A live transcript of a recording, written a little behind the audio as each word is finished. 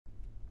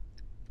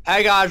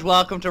Hey guys,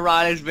 welcome to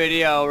Riley's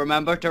video.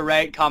 Remember to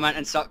rate, comment,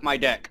 and suck my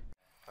dick.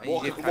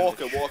 Walker. Come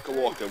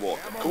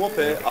up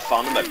here, I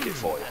found a medkit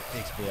for you. That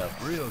picks me up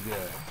real good.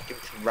 Give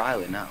it to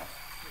Riley now.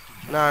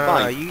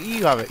 No,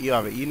 you have it,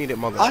 you need it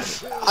more than I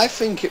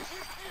think it...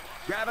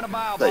 Grabbing a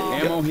bio There bomb. you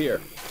go. Ammo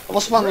here. I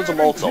must have found loads of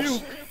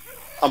Molotovs.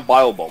 And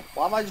Bio Bomb.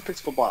 Why have I just picked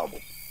up a Bio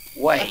Bomb?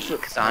 Wait,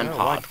 because I'm Why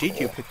part. did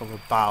you pick up a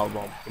barrel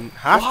bomb? You didn't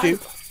have to. Wait,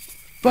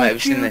 But have you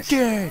seen you this?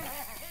 did!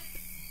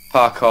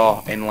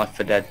 Parkour in Left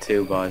 4 Dead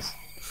 2, guys.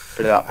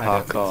 Bit of that I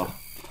don't think parkour. so.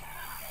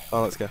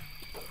 Oh, let's go.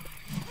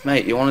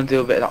 Mate, you want to do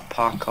a bit of that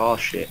parkour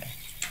shit?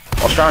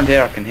 What's around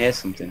here? I can hear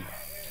something.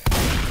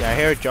 Yeah, I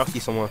hear a jockey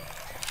somewhere.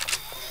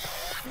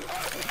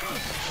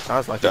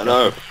 Sounds like Don't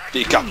know.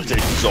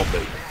 Decapitated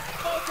zombie.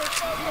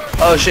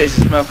 Oh shit, it's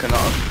a smoker, not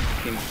a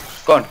fucking...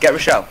 Go on, get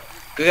Rochelle.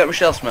 Go get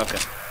Rochelle, smoker.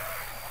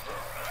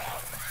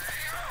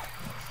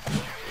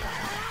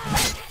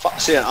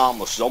 See an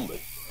armless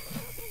zombie.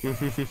 Mate,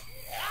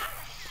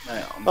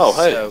 I'm Oh,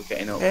 hey. so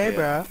getting up Hey, here.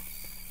 bro.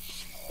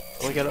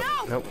 Can we get up?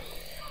 Nope.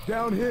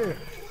 Down here.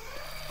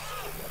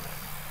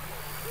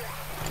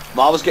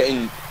 Marva's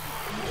getting...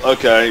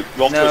 Okay,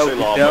 wrong No, twisted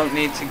you lava. don't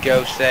need to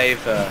go save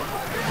her.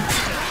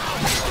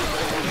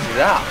 What's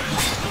that?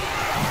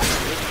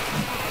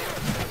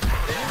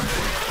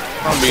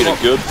 I'm being a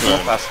good Come up,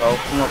 friend. asshole.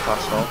 Come up,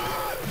 asshole.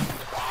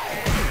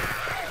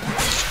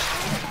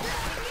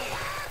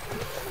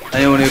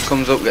 Anyone who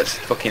comes up gets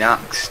fucking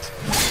axed.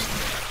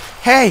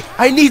 Hey,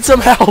 I need some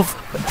help!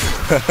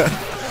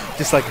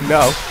 Just like,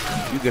 no,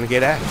 you're gonna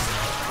get axed.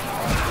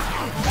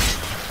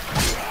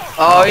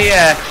 Oh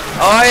yeah.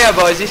 Oh yeah,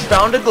 boys, he's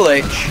found a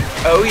glitch.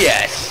 Oh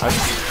yes.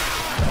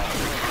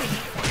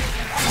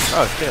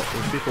 Oh shit,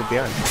 there's people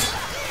behind.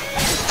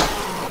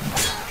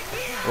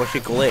 What's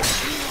your glitch?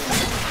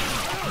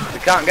 They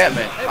can't get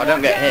me. I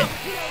don't get hit.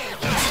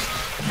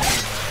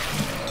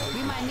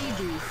 We might need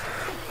these.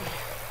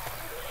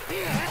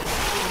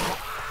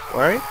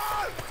 Where are you?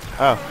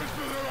 Oh.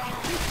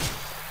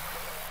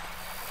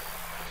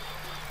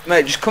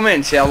 Mate, just come in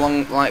and see how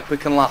long like we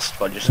can last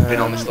for just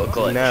being on this little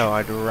glitch. No,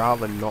 I'd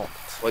rather not.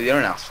 Well, you're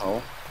an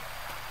asshole.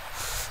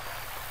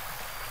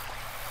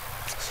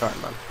 Sorry,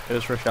 man. It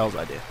was Rochelle's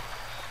idea.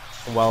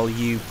 While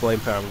you blame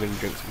her, I'm going to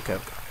drink some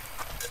coke.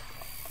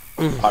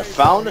 I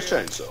found a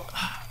chainsaw.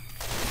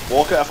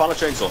 Walker, I found a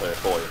chainsaw here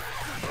for you.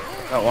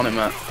 Don't want it,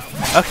 mate.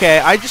 Okay,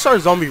 I just saw a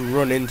zombie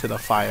run into the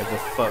fire. The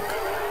fuck?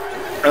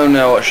 Oh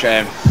no, what a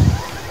shame.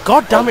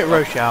 God damn it,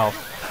 Rochelle.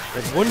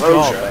 There's one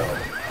job. Rochelle.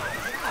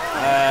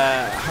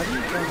 How do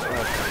you guys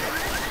Rochelle?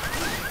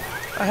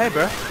 Oh, hey,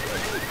 bro.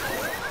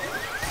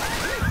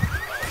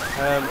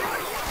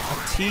 A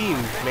team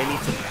may need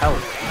some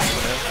help.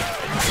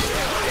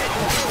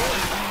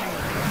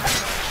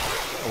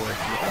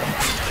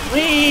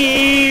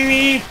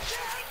 Wee.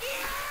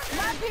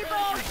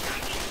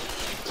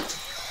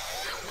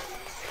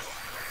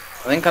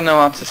 I think I know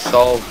how to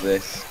solve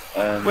this.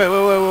 Wait.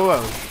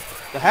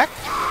 The heck?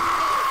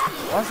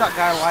 Why's that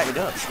guy lighted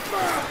up?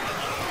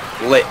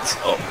 Lit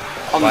up.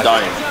 I'm Like,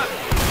 dying.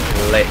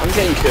 Lit. I'm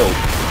getting killed.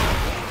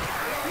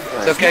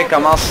 It's okay,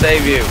 come, I'll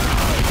save you.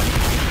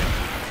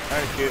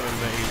 Thank you,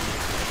 mate.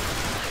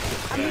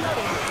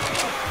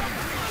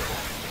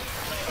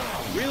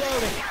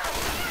 Reloading.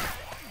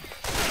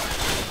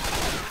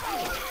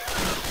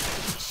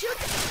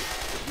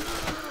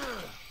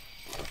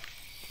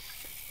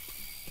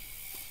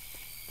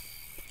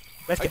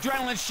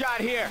 Adrenaline shot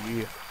here.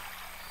 Yeah.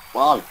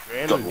 Wow,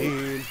 got one.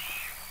 Adrenaline.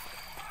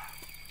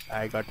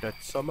 I got that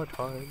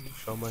summertime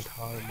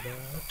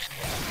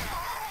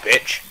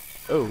Bitch.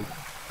 Oh,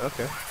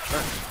 okay.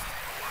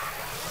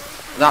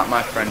 That,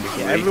 my friend, is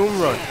Yeah, me. everyone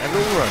run.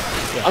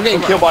 Yeah, I'm getting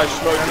come killed on. by a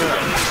smoke again.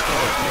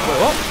 Wait,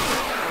 what?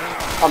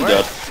 I'm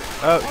dead.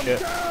 Oh,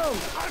 shit.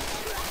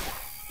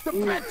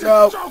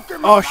 No.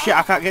 Oh, shit,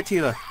 I can't get to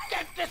you there.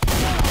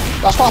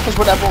 That's what happens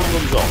when everyone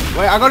runs off.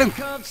 Wait, I got him.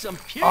 Come some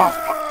pure. Oh,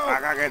 fuck, I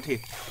can't get to you.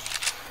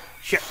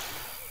 Shit.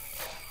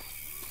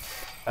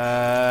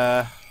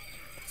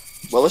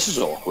 Well, this is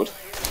awkward.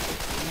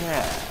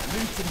 Yeah.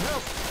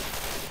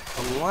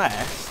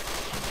 Unless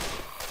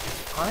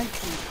I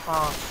can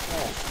pass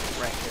off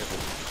right here.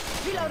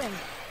 Reloading.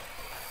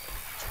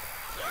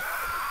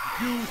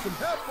 Use some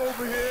help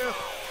over here.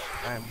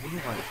 I'm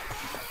really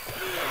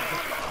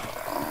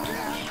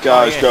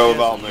Guys, yeah, go cheers,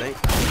 without me. mate.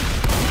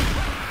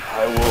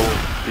 I will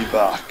be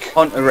back.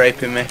 Hunter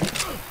raping me.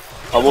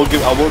 I will be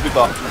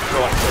back.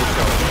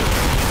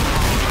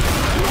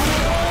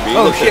 Me and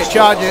Oh the shit, pistol.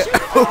 charge it!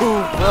 Oh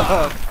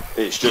fuck!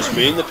 It's just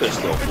me and the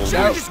pistol.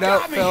 No,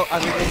 Phil,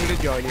 I'm gonna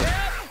join you.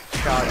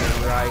 Charge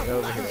it right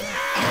over here.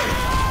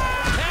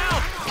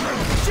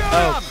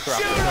 Oh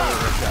crap,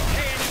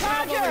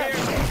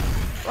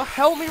 well,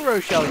 help me,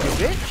 Rochelle, you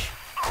bitch!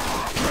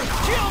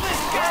 Kill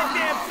this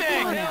goddamn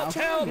thing.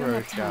 Help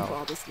Rochelle.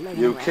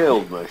 You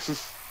killed me.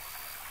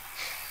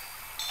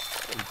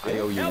 I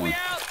owe you one.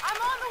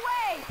 I'm on the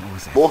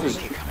way. Walker's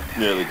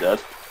nearly dead.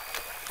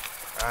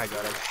 I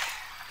got him.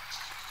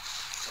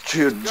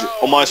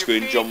 On my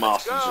screen, John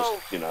Marston's just,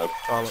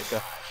 Oh, let's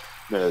go.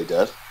 nearly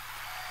dead.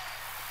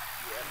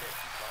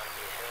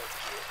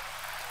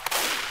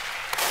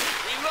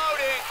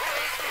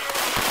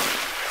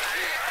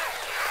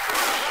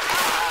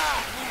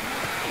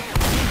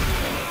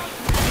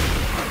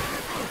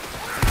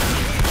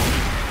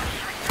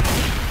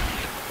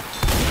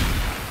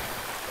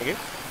 Thank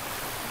you.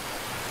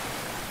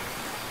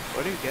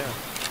 Where do you go?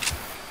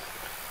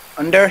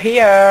 Under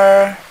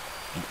here.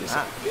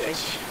 Ah,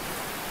 bitch.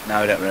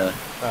 No, we don't really.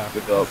 Oh.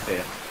 We go up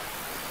here.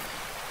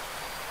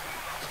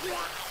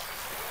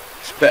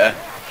 Spitter.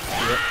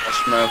 A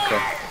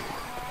smoker.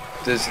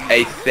 There's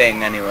a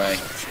thing anyway.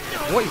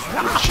 What is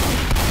that?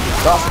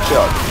 That's a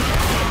joke.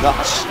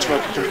 That's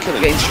smoking to kill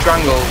him. Getting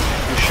strangled.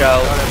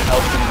 Michelle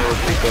helping me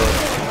would be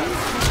good.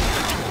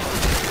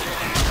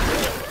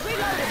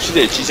 She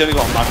did. She's only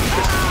got a magic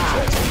crystal.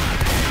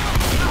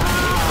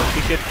 She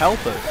should help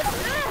us.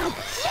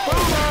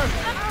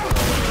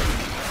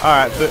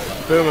 Alright,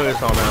 Boomer is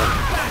on now.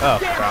 Oh,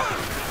 crap.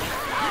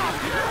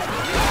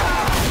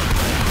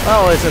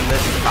 Oh, isn't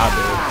this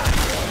fabulous?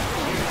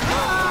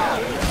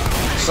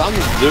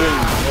 Sam's doing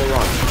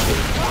alright.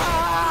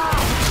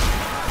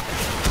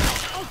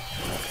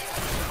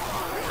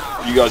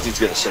 You guys need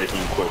to get a safe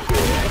room quick or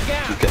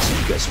you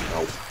get some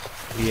help.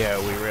 Yeah,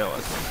 we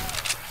realize.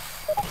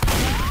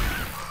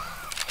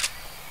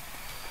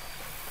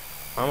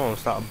 I'm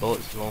almost out of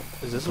bullets as well.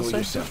 Is this a safe?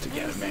 yourself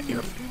together, man.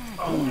 You're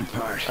falling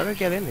apart. How do I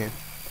get in here?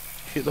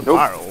 Shoot the Nope.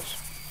 barrels.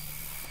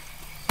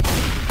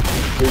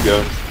 Here we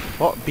go.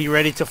 What? Be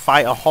ready to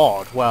fight a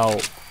horde? Well,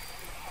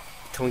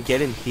 can we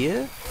get in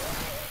here?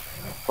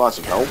 Find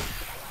some help.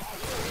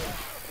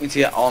 We need to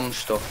get on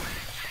stuff.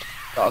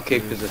 That'll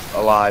keep us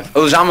alive.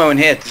 Oh, there's ammo in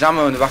here. There's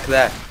ammo in the back of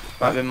there.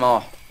 Might be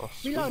more.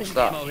 What's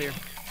that?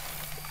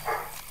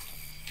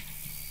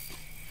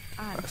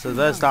 So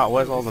there's that.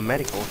 Where's all the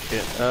medical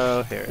shit?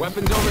 Oh, here.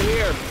 Weapons over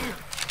here.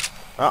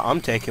 Oh, I'm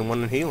taking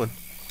one and healing.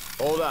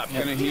 Hold up.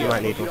 Gonna heal. You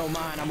might need If you one. don't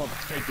mind, I'm gonna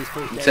take this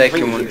food. I'm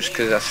taking one just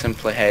because I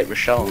simply hate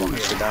Rochelle and want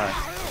her to die.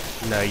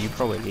 No, you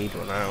probably need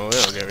one. I don't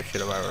give a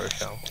shit about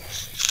Rochelle.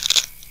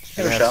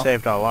 Hey, Yeah, Rochelle.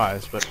 saved our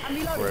lives, but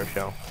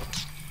Rochelle.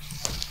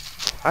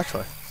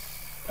 Actually,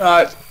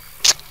 Alright.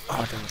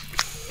 oh damn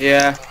it.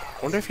 Yeah.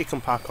 Wonder if you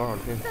can parkour on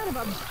here.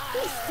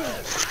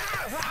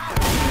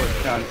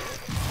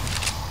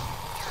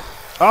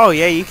 Oh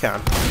yeah, you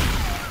can.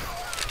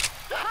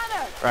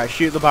 Right,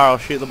 shoot the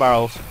barrels. Shoot the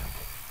barrels.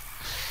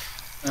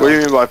 What do you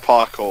mean by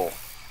parkour?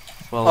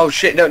 Well, Oh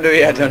shit, don't do it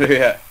yet, don't do it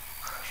yet.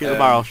 shoot the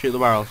barrels. Shoot the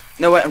barrels.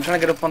 No wait, I'm trying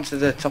to get up onto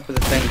the top of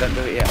the thing, don't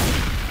do it yet.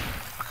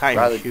 I can't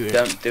Rather, even shoot it.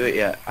 don't do it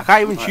yet. I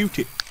can't even Right. shoot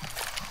it.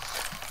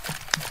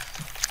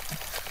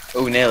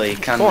 Oh, nearly, you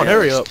can. Come on,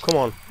 nearly. hurry up. Come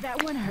on.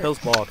 That one hurt. Hill's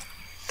bored.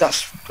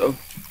 That's a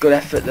good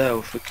effort though,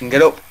 if we can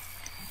get up.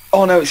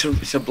 Oh no, it's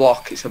a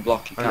block, you I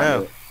can't know.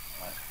 do it.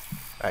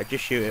 Right,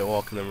 just shoot it,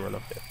 walk, and then run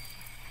up it.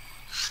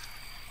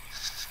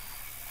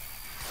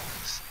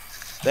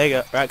 There you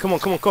go. Right, come on,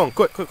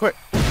 quick.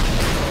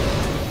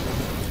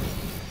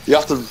 You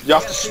have to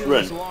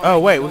sprint. Oh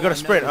wait, we got to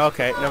sprint.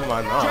 Okay, never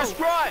mind. Oh. Just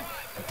run.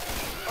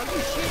 Are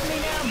you shooting me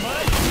now,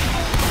 bud?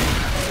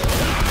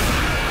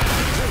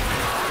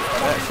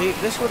 See,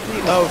 this would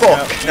be. Oh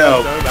Fuck,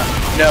 no. Go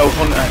back. No,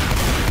 Hunter.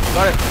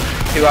 Got it.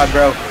 Too hard,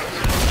 bro.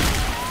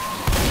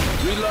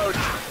 Reload.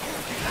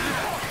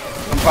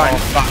 I'm fighting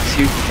backs,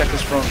 you check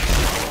us front.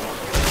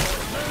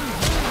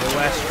 The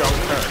last strong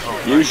turn.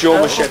 Oh, Use your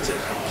machete.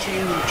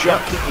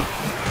 Jockey.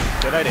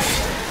 good idea.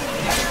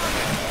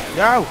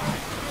 No,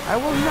 I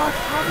will not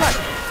have that.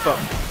 Fuck.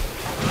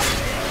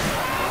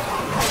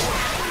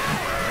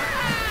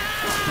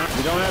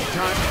 We don't have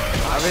time.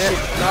 Having it.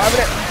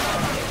 Having it.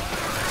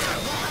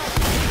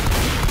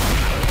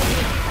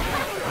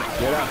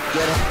 Get up.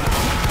 Get up.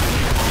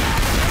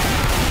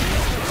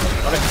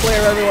 Gotta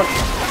clear everyone.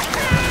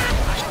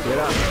 Get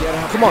up. Get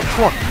up. Come on. You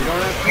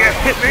don't have time. Yeah,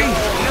 hit me.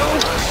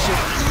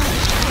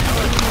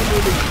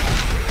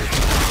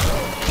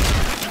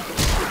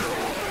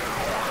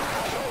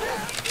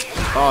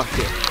 Oh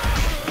shit.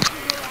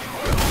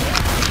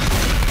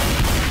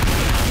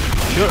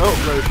 Shut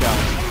up,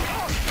 Rochelle.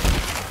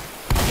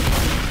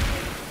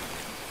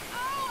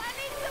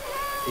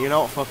 You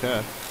know what? Fuck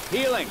her.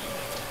 Healing.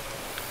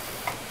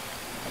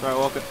 Right,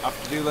 Walker, I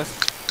have to do this.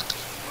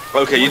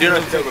 Okay, you do know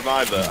if you don't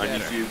revive her,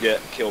 and if you get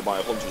killed by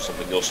a hunter or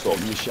something, you're stuck.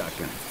 Give me a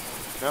shotgun.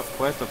 Yep,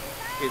 where's the...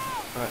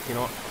 Right, you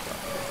know what?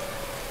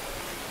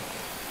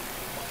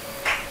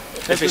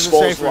 If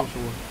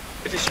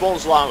it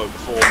spawns llama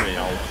before me,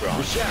 I'll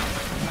cry.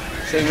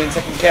 So you've been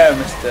taking care of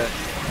Mr.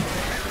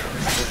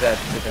 Z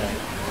today.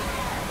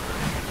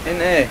 In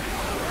here.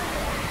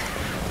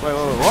 Wait,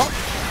 what?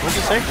 Where's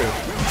the safe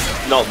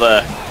room? Not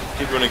there.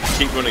 Keep running,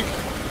 keep running.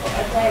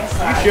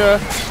 You sure?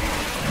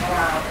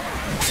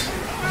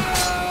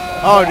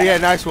 Oh yeah,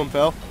 nice one,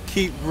 Phil.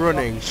 Keep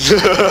running.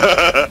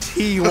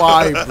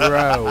 TY,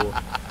 bro.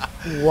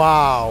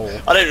 Wow.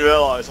 I didn't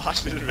realise. I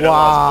actually didn't realise.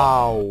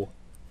 Wow.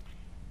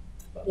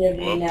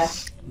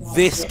 Whoops.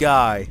 This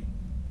guy.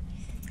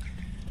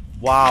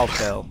 Wow,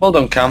 Phil. Well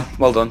done, Cam.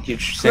 Well done. You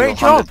Great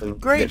job.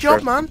 Great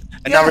job, man.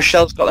 And now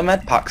Rochelle's got the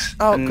med packs.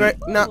 Oh, and great.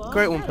 No,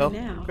 great one, Phil.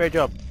 Great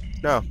job.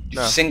 No.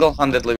 Single-handedly